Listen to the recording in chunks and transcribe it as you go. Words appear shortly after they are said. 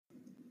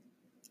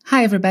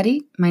Hi,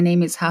 everybody. My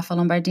name is Rafa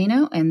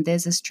Lombardino, and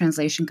this is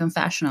Translation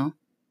Confessional.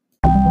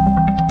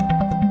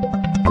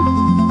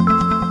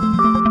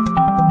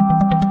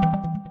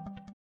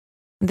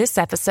 This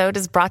episode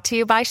is brought to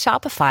you by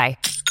Shopify.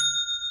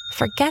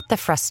 Forget the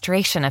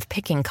frustration of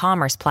picking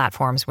commerce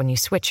platforms when you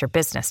switch your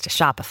business to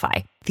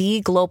Shopify,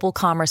 the global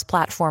commerce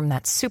platform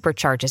that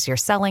supercharges your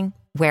selling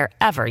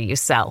wherever you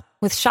sell.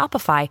 With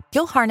Shopify,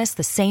 you'll harness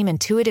the same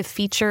intuitive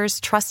features,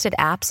 trusted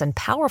apps, and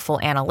powerful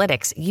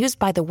analytics used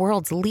by the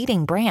world's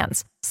leading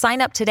brands. Sign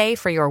up today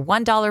for your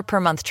 $1 per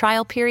month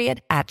trial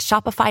period at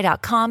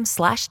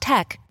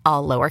shopify.com/tech,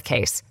 all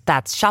lowercase.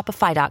 That's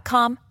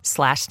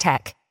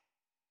shopify.com/tech.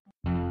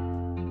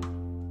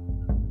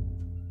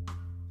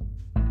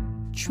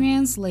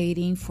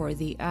 Translating for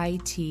the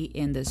IT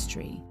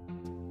industry.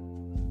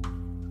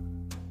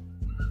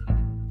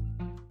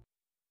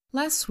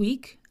 Last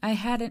week, I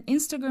had an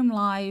Instagram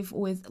Live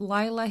with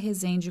Laila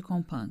Rezende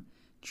Compan,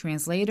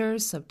 translator,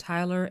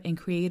 subtitler, and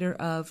creator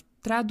of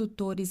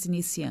Tradutores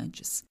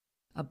Iniciantes,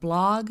 a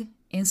blog,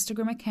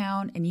 Instagram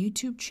account, and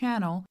YouTube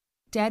channel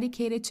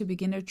dedicated to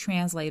beginner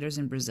translators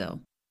in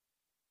Brazil.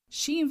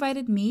 She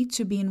invited me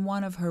to be in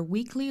one of her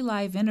weekly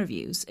live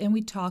interviews, and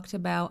we talked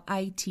about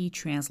IT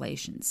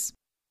translations.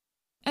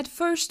 At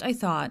first, I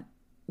thought,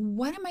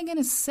 what am I going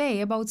to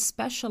say about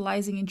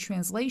specializing in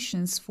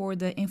translations for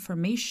the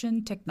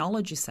information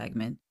technology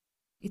segment?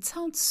 It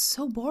sounds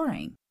so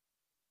boring.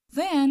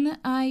 Then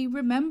I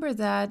remember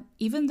that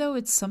even though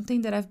it's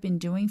something that I've been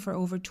doing for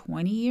over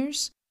 20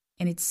 years,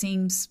 and it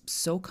seems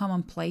so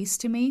commonplace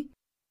to me,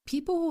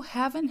 people who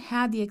haven't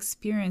had the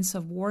experience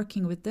of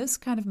working with this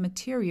kind of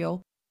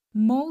material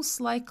most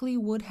likely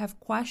would have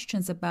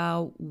questions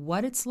about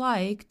what it's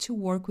like to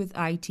work with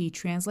IT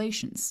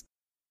translations.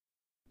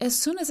 As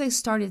soon as I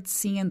started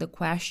seeing the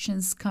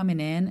questions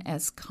coming in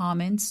as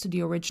comments to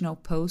the original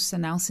post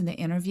announcing the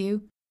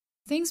interview,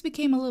 things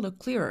became a little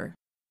clearer,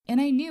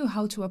 and I knew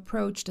how to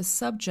approach the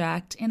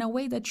subject in a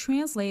way that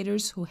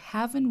translators who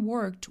haven't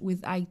worked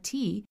with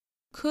IT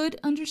could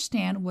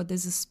understand what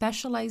this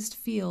specialized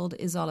field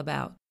is all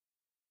about.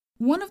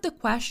 One of the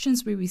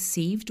questions we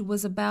received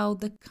was about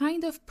the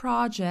kind of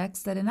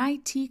projects that an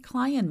IT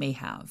client may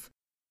have.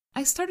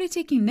 I started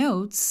taking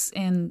notes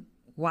and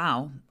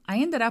wow, I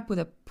ended up with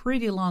a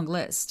pretty long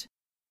list.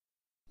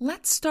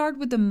 Let's start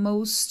with the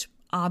most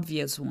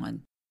obvious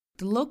one,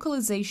 the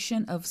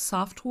localization of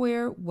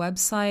software,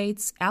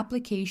 websites,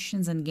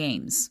 applications, and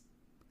games.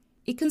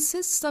 It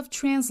consists of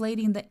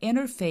translating the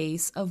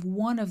interface of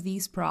one of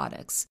these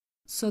products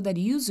so that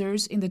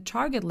users in the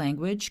target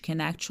language can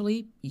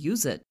actually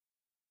use it.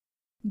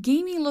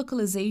 Gaming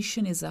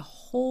localization is a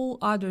whole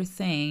other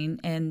thing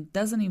and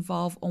doesn't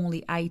involve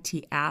only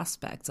IT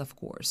aspects, of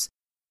course.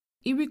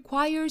 It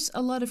requires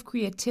a lot of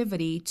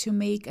creativity to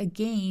make a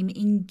game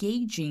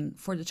engaging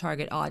for the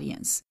target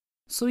audience.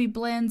 So it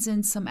blends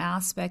in some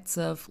aspects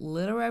of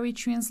literary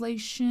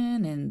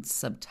translation and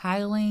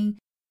subtitling,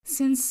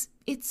 since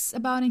it's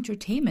about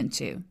entertainment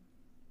too.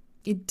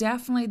 It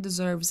definitely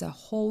deserves a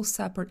whole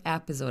separate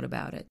episode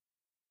about it.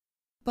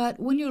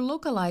 But when you're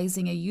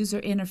localizing a user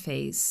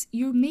interface,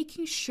 you're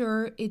making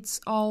sure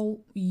it's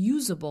all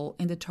usable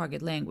in the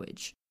target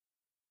language.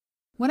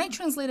 When I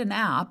translate an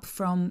app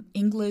from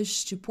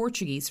English to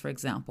Portuguese, for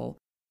example,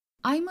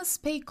 I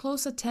must pay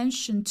close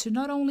attention to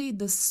not only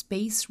the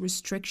space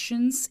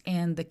restrictions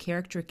and the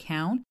character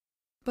count,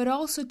 but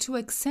also to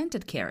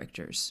accented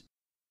characters.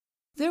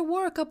 There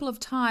were a couple of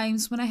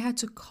times when I had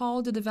to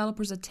call the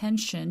developer's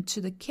attention to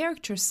the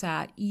character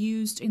set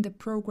used in the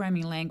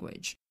programming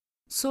language,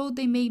 so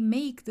they may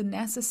make the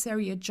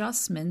necessary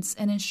adjustments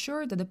and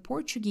ensure that the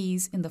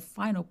Portuguese in the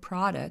final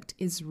product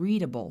is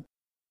readable.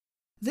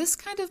 This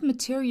kind of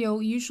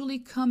material usually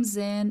comes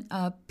in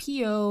a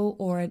PO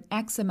or an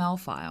XML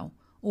file,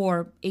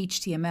 or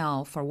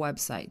HTML for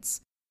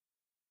websites.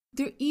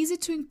 They're easy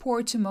to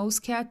import to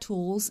most CAD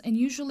tools, and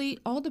usually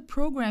all the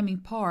programming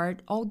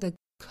part, all the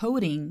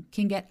coding,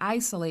 can get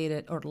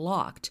isolated or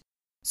locked,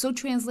 so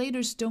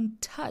translators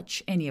don't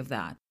touch any of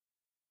that.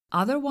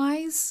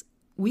 Otherwise,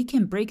 we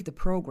can break the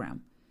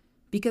program,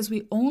 because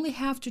we only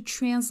have to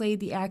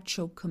translate the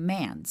actual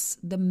commands,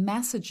 the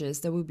messages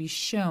that will be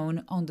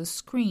shown on the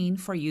screen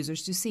for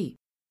users to see.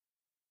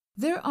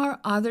 There are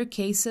other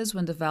cases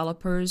when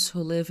developers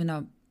who live in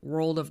a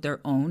world of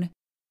their own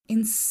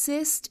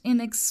insist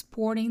in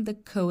exporting the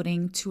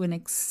coding to an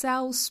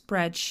Excel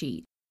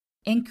spreadsheet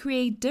and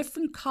create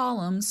different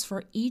columns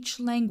for each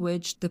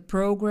language the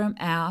program,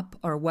 app,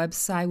 or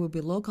website will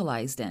be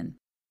localized in.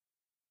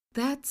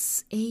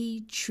 That's a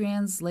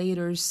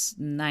translator's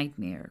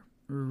nightmare.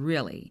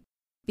 Really,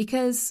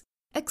 because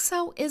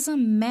Excel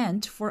isn't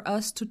meant for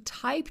us to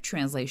type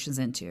translations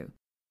into.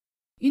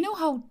 You know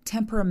how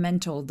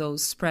temperamental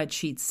those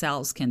spreadsheet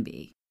cells can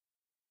be.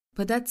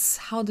 But that's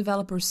how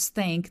developers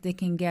think they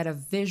can get a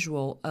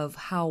visual of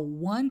how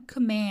one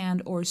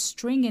command or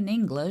string in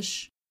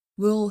English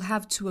will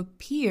have to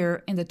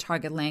appear in the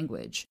target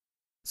language.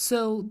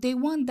 So they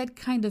want that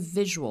kind of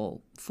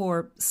visual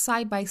for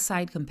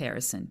side-by-side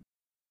comparison.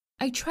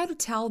 I try to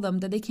tell them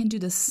that they can do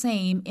the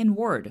same in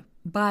Word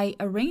by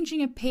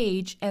arranging a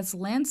page as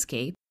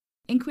landscape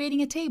and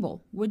creating a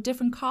table with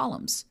different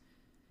columns.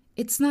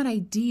 It's not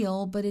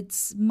ideal, but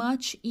it's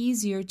much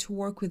easier to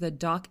work with a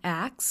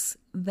DocX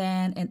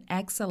than an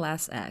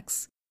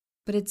XLSX.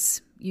 But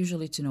it's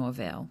usually to no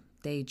avail.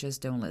 They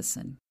just don't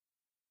listen.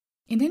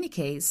 In any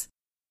case,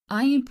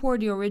 I import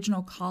the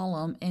original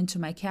column into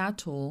my CAD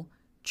tool,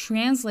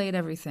 translate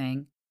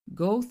everything,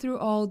 go through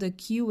all the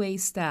QA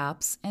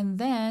steps, and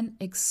then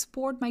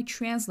export my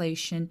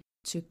translation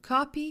to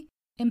copy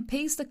and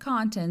paste the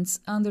contents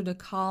under the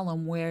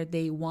column where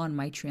they want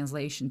my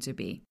translation to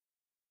be.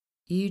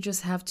 You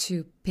just have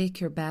to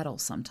pick your battle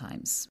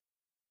sometimes.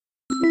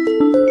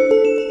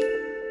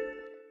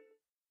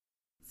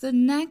 The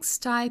next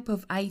type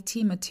of IT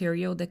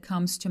material that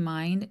comes to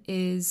mind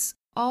is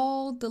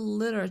all the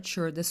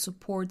literature that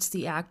supports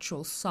the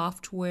actual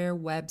software,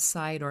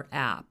 website, or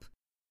app.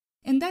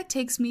 And that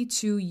takes me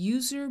to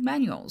user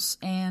manuals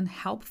and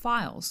help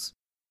files.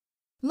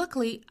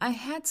 Luckily, I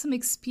had some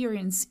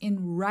experience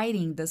in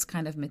writing this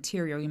kind of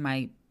material in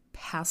my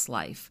past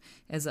life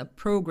as a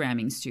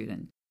programming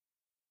student.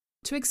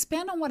 To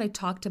expand on what I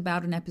talked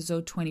about in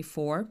episode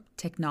 24,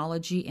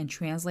 Technology and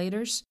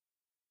Translators,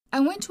 I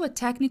went to a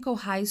technical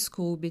high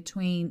school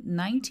between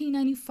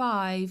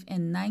 1995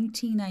 and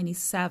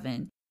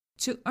 1997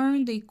 to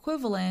earn the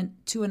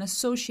equivalent to an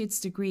associate's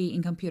degree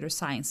in computer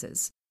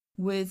sciences,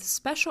 with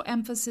special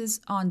emphasis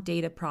on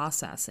data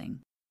processing.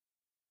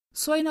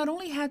 So I not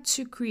only had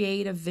to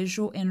create a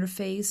visual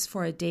interface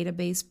for a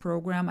database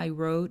program I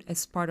wrote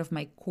as part of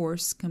my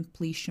course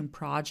completion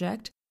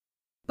project,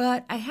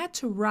 but I had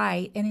to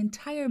write an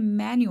entire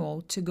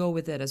manual to go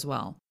with it as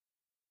well.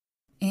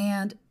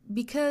 And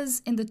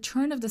because in the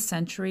turn of the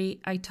century,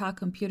 I taught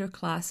computer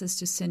classes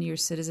to senior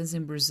citizens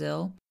in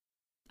Brazil,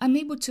 I'm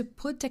able to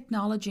put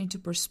technology into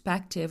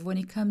perspective when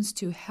it comes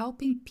to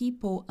helping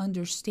people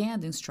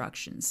understand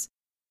instructions.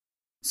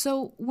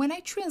 So when I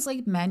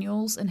translate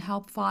manuals and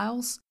help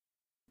files,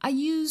 I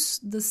use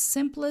the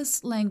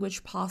simplest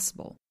language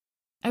possible.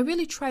 I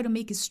really try to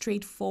make it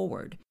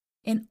straightforward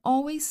and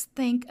always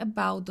think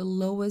about the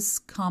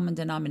lowest common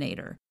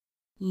denominator,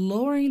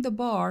 lowering the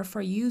bar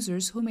for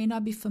users who may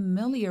not be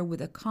familiar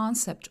with a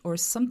concept or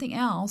something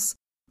else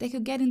that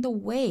could get in the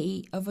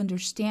way of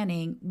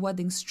understanding what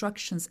the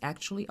instructions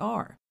actually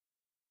are.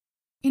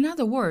 In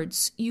other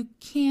words, you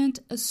can't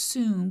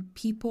assume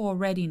people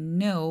already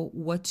know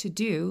what to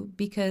do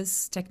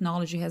because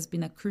technology has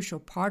been a crucial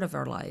part of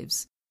our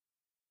lives.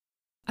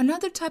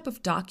 Another type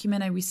of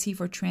document I receive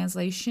for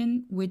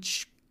translation,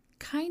 which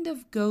kind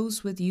of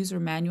goes with user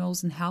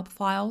manuals and help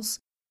files,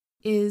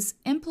 is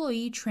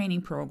employee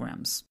training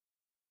programs.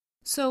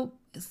 So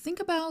think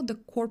about the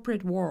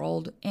corporate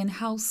world and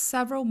how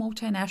several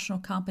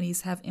multinational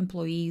companies have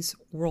employees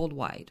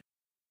worldwide.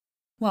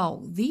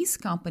 Well, these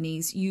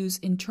companies use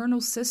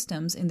internal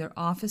systems in their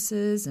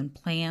offices and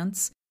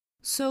plants,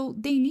 so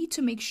they need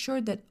to make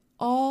sure that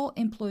all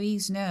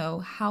employees know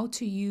how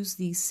to use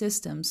these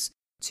systems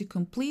to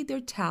complete their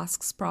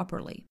tasks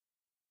properly.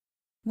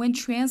 When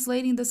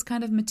translating this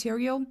kind of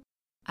material,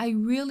 I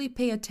really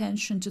pay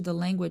attention to the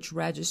language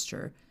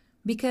register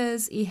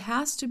because it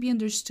has to be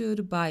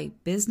understood by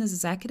business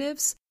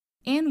executives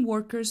and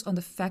workers on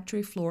the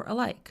factory floor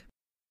alike.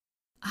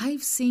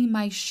 I've seen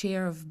my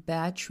share of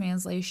bad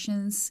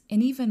translations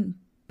and even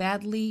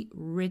badly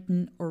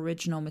written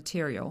original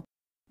material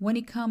when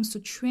it comes to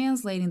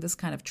translating this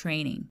kind of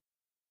training.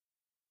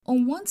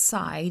 On one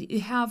side,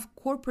 you have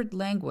corporate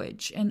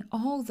language and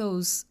all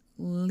those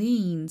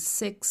Lean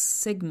Six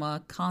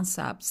Sigma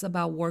concepts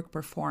about work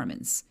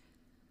performance.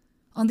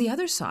 On the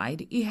other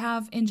side, you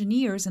have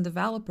engineers and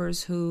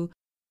developers who,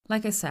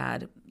 like I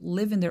said,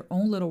 live in their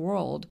own little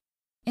world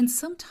and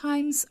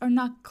sometimes are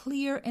not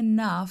clear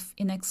enough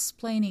in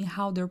explaining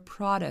how their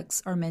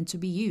products are meant to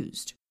be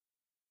used.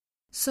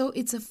 So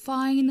it's a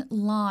fine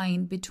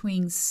line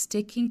between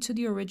sticking to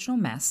the original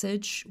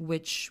message,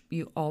 which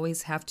you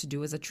always have to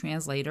do as a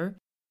translator,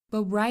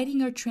 but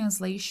writing your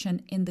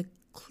translation in the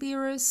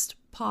clearest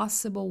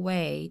possible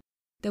way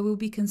that will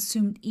be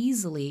consumed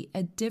easily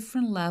at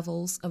different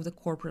levels of the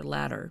corporate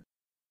ladder.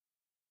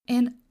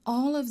 And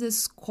all of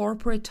this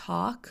corporate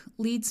talk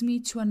leads me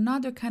to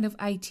another kind of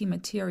IT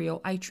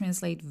material I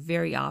translate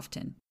very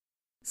often: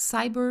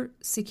 cyber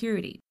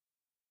security.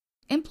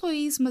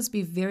 Employees must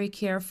be very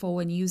careful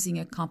when using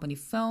a company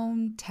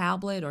phone,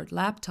 tablet, or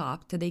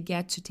laptop that they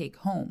get to take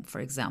home, for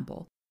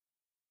example.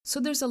 So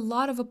there's a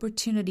lot of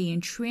opportunity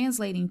in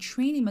translating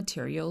training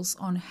materials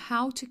on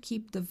how to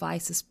keep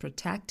devices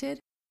protected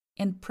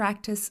and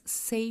practice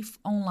safe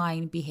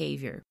online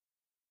behavior.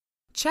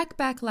 Check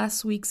back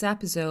last week's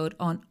episode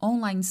on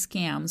online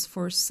scams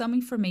for some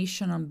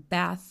information on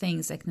bad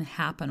things that can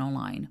happen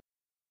online.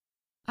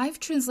 I've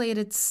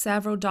translated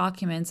several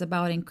documents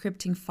about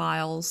encrypting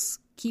files,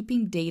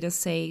 keeping data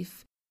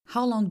safe,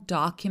 how long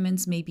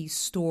documents may be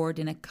stored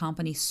in a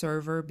company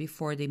server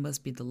before they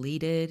must be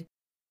deleted,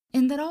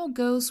 and that all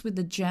goes with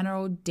the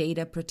General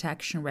Data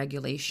Protection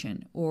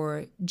Regulation,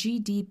 or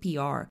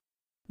GDPR,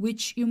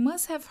 which you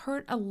must have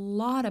heard a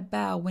lot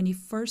about when it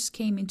first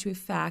came into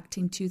effect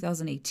in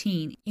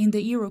 2018 in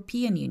the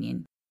European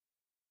Union.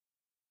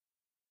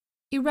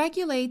 It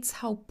regulates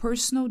how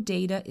personal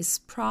data is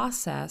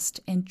processed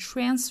and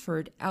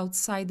transferred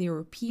outside the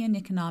European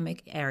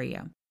Economic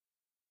Area.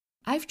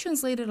 I've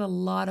translated a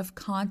lot of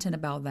content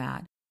about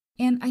that,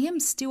 and I am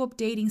still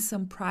updating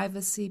some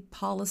privacy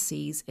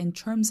policies and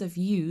terms of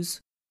use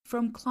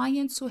from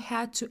clients who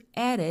had to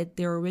edit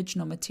their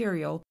original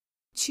material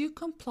to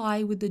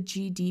comply with the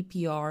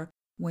GDPR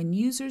when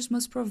users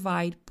must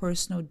provide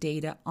personal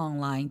data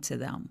online to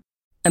them.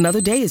 Another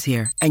day is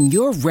here, and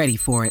you're ready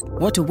for it.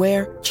 What to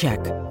wear? Check.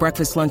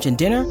 Breakfast, lunch, and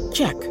dinner?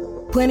 Check.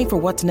 Planning for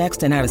what's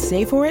next and how to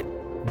save for it?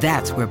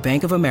 That's where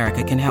Bank of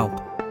America can help.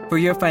 For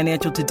your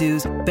financial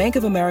to-dos, Bank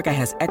of America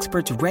has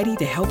experts ready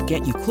to help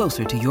get you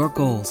closer to your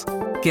goals.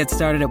 Get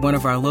started at one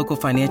of our local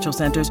financial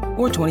centers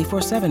or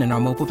 24/7 in our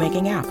mobile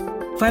banking app.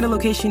 Find a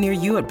location near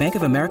you at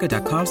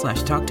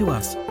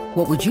bankofamerica.com/talktous.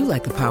 What would you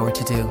like the power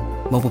to do?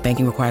 Mobile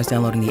banking requires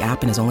downloading the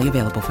app and is only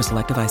available for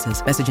select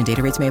devices. Message and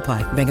data rates may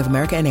apply. Bank of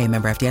America N.A.,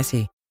 member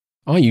FDIC.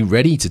 Are you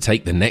ready to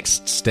take the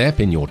next step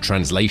in your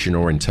translation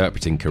or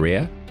interpreting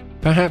career?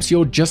 Perhaps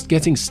you're just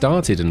getting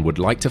started and would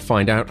like to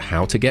find out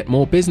how to get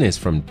more business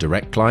from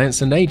direct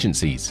clients and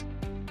agencies.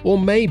 Or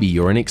maybe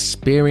you're an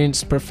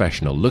experienced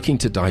professional looking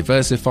to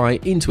diversify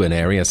into an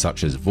area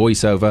such as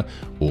voiceover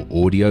or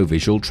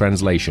audio-visual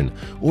translation,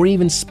 or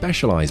even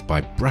specialize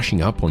by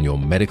brushing up on your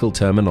medical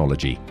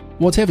terminology.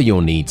 Whatever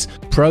your needs,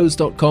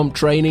 Pros.com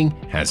Training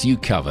has you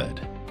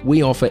covered.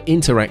 We offer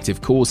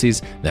interactive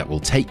courses that will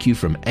take you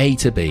from A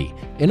to B.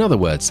 In other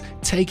words,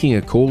 taking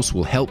a course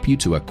will help you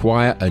to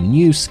acquire a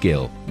new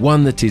skill,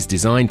 one that is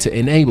designed to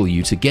enable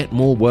you to get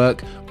more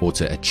work or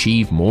to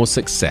achieve more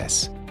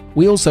success.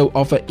 We also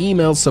offer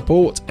email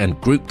support and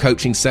group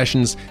coaching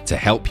sessions to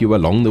help you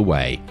along the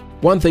way.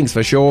 One thing's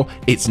for sure,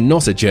 it's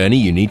not a journey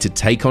you need to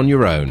take on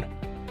your own.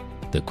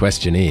 The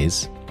question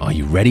is, are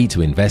you ready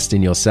to invest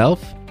in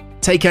yourself?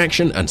 Take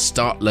action and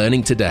start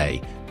learning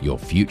today. Your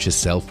future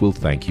self will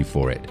thank you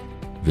for it.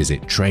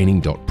 Visit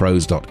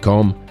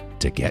training.pros.com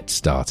to get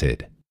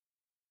started.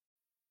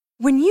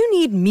 When you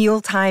need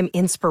mealtime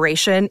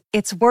inspiration,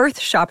 it's worth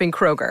shopping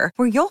Kroger,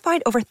 where you'll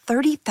find over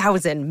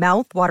 30,000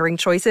 mouth-watering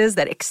choices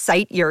that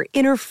excite your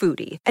inner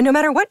foodie. And no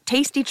matter what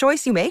tasty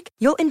choice you make,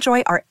 you'll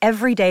enjoy our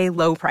everyday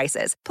low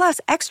prices, plus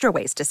extra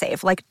ways to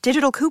save, like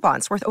digital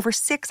coupons worth over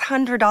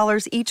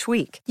 $600 each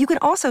week. You can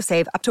also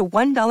save up to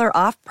 $1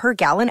 off per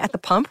gallon at the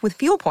pump with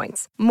fuel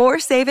points. More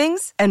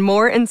savings and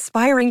more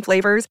inspiring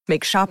flavors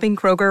make shopping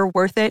Kroger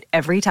worth it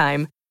every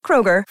time.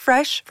 Kroger,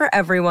 fresh for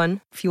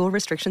everyone. Fuel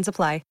restrictions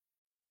apply.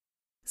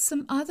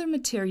 Some other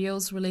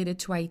materials related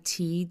to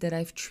IT that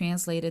I've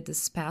translated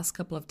this past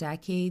couple of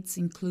decades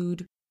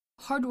include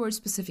hardware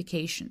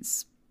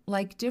specifications,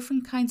 like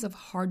different kinds of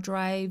hard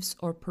drives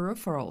or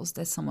peripherals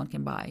that someone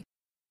can buy,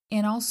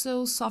 and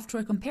also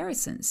software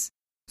comparisons,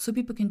 so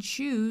people can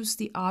choose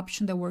the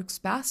option that works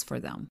best for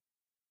them.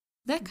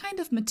 That kind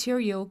of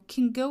material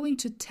can go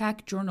into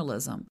tech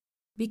journalism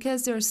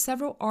because there are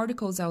several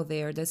articles out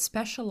there that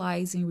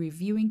specialize in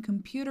reviewing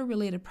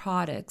computer-related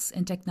products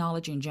and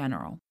technology in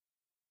general.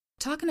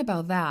 Talking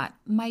about that,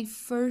 my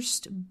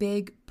first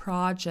big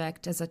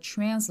project as a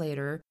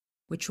translator,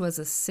 which was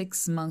a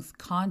 6-month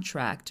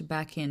contract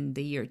back in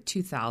the year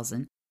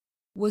 2000,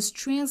 was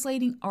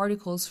translating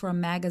articles for a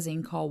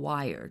magazine called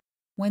Wired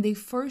when they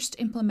first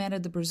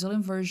implemented the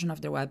Brazilian version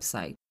of their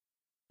website.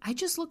 I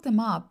just looked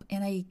them up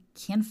and I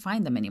can't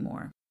find them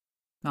anymore.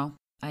 Well,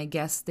 I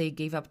guess they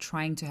gave up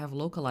trying to have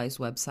localized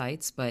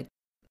websites, but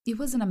it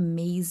was an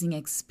amazing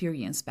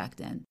experience back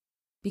then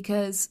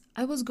because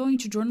I was going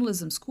to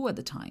journalism school at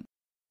the time.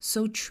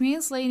 So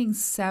translating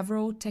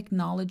several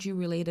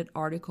technology-related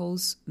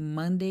articles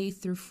Monday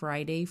through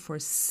Friday for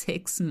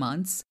 6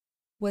 months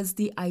was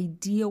the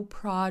ideal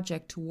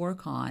project to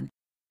work on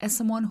as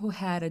someone who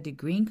had a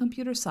degree in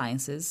computer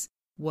sciences,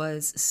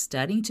 was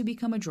studying to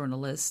become a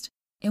journalist,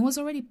 and was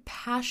already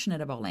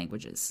passionate about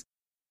languages.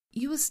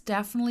 It was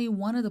definitely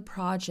one of the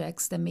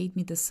projects that made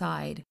me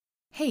decide,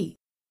 hey,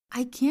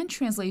 I can't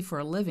translate for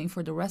a living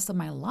for the rest of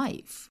my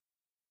life.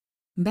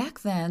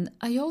 Back then,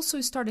 I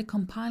also started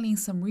compiling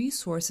some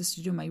resources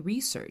to do my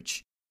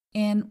research.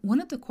 And one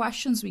of the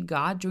questions we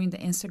got during the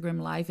Instagram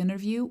Live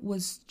interview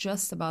was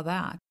just about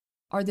that.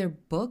 Are there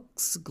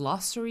books,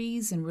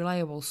 glossaries, and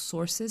reliable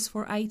sources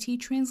for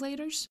IT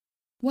translators?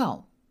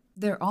 Well,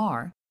 there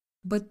are,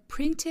 but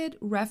printed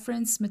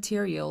reference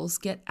materials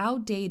get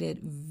outdated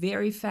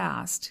very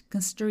fast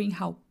considering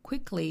how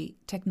quickly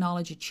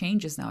technology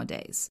changes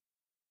nowadays.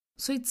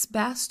 So it's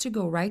best to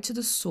go right to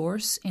the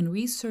source and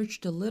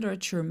research the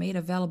literature made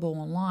available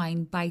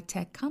online by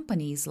tech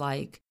companies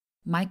like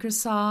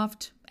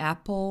Microsoft,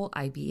 Apple,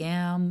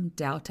 IBM,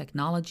 Dell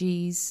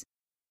Technologies.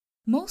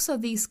 Most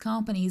of these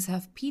companies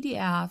have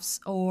PDFs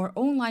or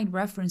online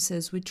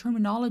references with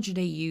terminology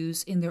they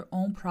use in their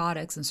own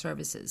products and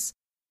services.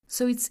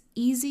 So it's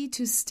easy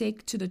to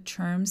stick to the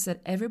terms that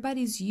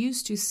everybody's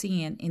used to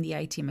seeing in the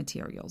IT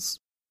materials.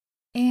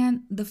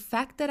 And the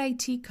fact that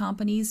IT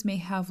companies may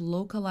have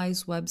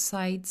localized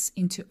websites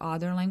into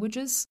other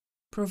languages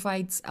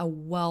provides a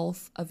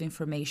wealth of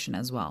information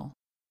as well.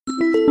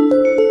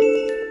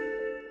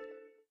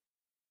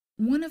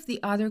 One of the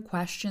other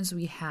questions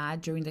we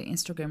had during the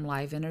Instagram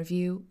Live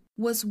interview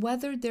was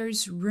whether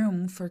there's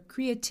room for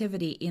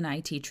creativity in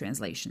IT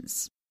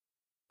translations.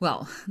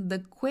 Well, the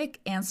quick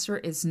answer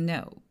is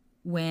no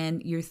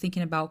when you're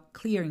thinking about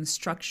clear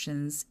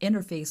instructions,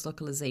 interface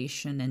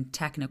localization, and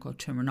technical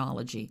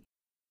terminology.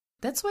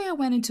 That's why I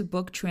went into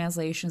book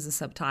translations and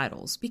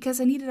subtitles, because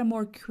I needed a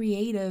more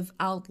creative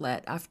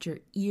outlet after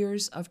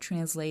years of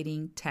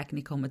translating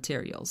technical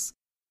materials.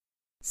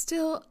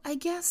 Still, I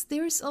guess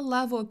there's a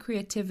level of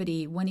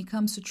creativity when it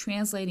comes to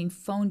translating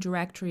phone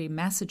directory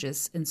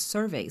messages and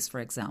surveys, for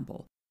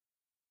example.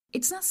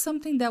 It's not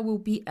something that will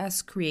be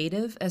as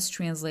creative as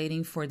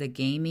translating for the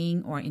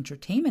gaming or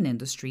entertainment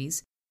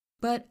industries,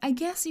 but I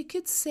guess you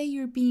could say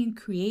you're being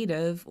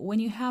creative when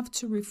you have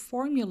to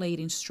reformulate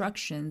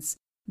instructions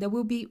that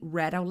will be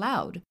read out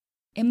loud.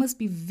 It must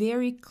be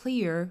very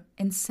clear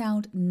and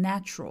sound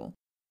natural,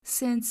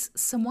 since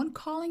someone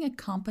calling a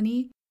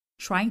company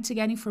trying to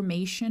get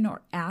information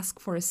or ask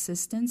for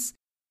assistance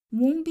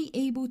won't be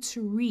able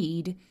to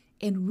read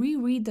and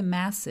reread the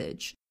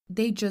message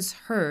they just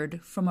heard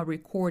from a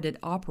recorded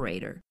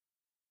operator.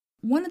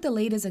 One of the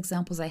latest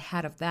examples I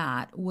had of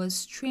that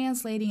was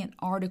translating an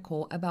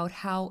article about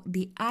how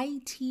the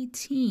IT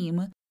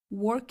team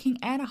working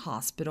at a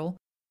hospital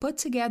put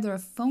together a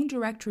phone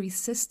directory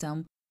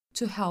system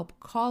to help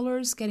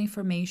callers get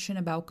information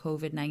about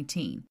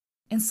COVID-19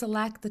 and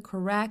select the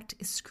correct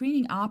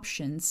screening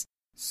options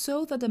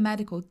so that the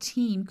medical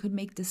team could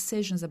make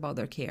decisions about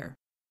their care.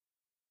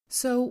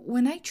 So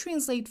when I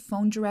translate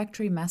phone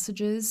directory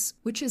messages,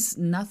 which is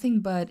nothing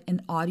but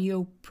an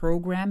audio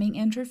programming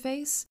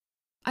interface,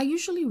 I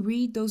usually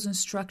read those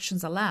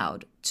instructions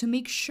aloud to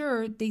make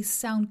sure they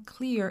sound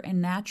clear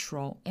and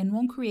natural and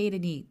won't create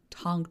any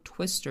tongue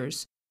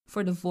twisters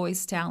for the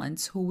voice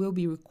talents who will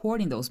be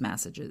recording those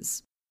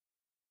messages.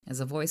 As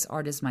a voice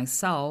artist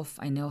myself,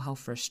 I know how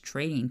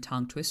frustrating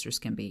tongue twisters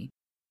can be.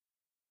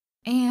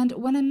 And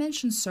when I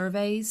mention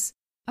surveys,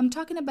 I'm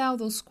talking about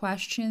those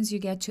questions you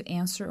get to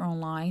answer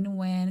online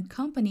when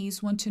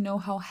companies want to know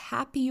how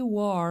happy you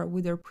are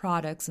with their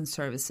products and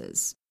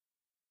services.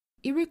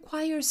 It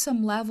requires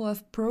some level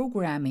of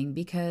programming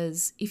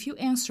because if you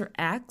answer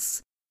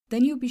X,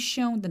 then you'll be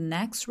shown the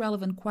next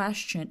relevant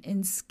question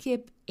and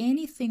skip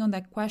anything on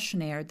that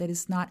questionnaire that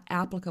is not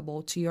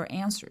applicable to your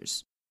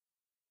answers.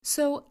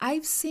 So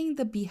I've seen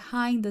the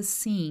behind the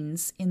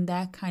scenes in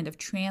that kind of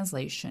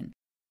translation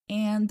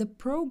and the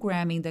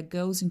programming that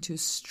goes into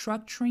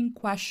structuring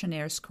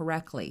questionnaires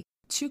correctly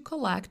to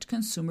collect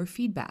consumer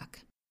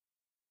feedback.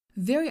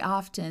 Very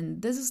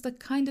often, this is the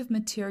kind of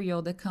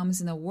material that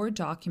comes in a Word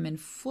document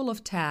full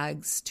of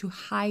tags to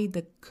hide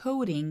the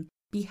coding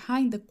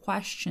behind the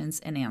questions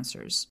and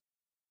answers.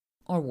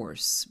 Or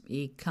worse,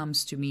 it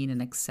comes to me in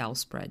an Excel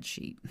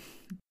spreadsheet.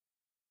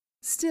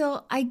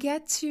 Still, I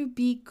get to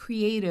be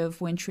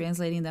creative when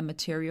translating the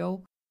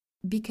material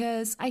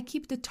because I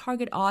keep the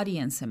target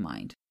audience in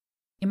mind.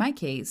 In my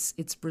case,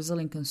 it's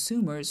Brazilian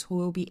consumers who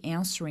will be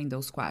answering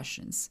those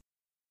questions.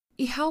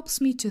 It helps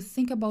me to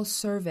think about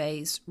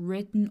surveys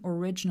written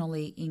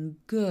originally in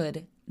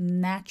good,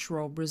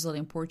 natural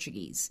Brazilian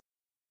Portuguese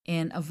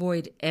and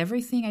avoid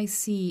everything I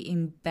see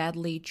in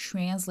badly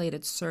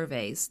translated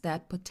surveys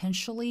that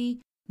potentially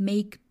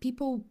make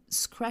people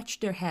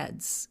scratch their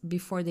heads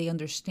before they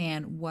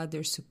understand what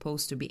they're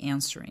supposed to be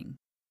answering.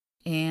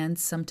 And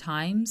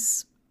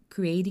sometimes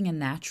creating a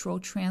natural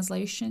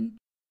translation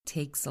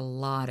takes a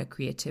lot of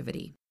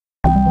creativity.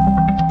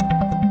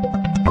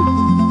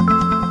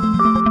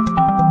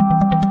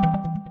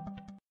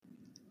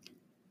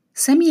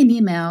 Send me an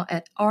email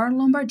at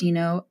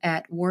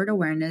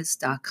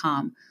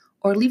rlombardino@wordawareness.com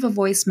or leave a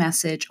voice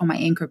message on my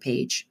Anchor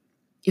page.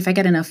 If I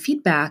get enough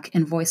feedback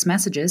and voice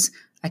messages,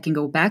 I can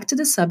go back to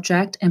the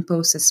subject and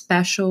post a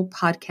special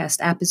podcast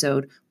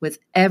episode with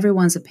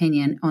everyone's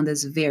opinion on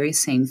this very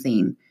same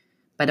theme.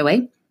 By the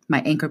way,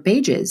 my Anchor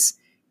page is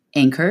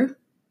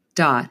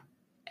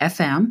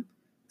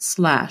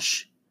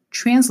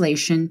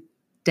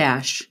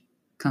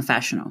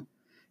anchor.fm/translation-confessional.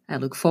 I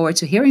look forward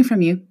to hearing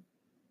from you.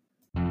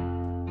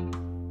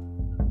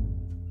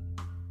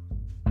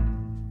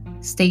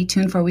 Stay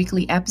tuned for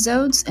weekly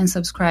episodes and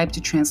subscribe to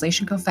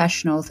Translation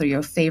Confessional through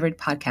your favorite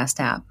podcast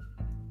app.